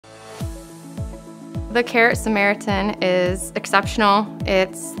The Carrot Samaritan is exceptional,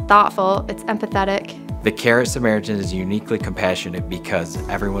 it's thoughtful, it's empathetic. The Carrot Samaritan is uniquely compassionate because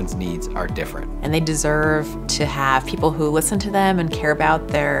everyone's needs are different. And they deserve to have people who listen to them and care about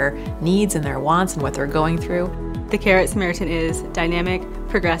their needs and their wants and what they're going through. The Carrot Samaritan is dynamic,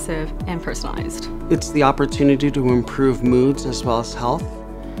 progressive, and personalized. It's the opportunity to improve moods as well as health.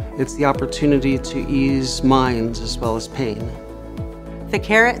 It's the opportunity to ease minds as well as pain. The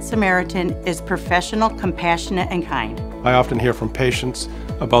Carrot Samaritan is professional, compassionate, and kind. I often hear from patients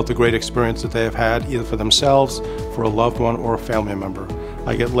about the great experience that they have had, either for themselves, for a loved one, or a family member.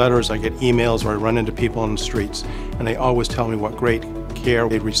 I get letters, I get emails, or I run into people on the streets, and they always tell me what great care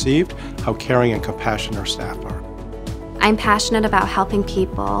they received, how caring and compassionate our staff are. I'm passionate about helping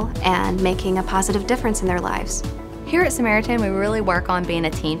people and making a positive difference in their lives. Here at Samaritan, we really work on being a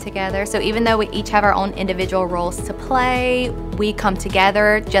team together. So even though we each have our own individual roles to play, we come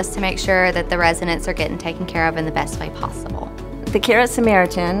together just to make sure that the residents are getting taken care of in the best way possible. The Carrot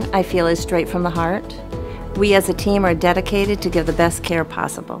Samaritan, I feel, is straight from the heart. We as a team are dedicated to give the best care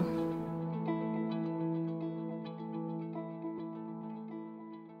possible.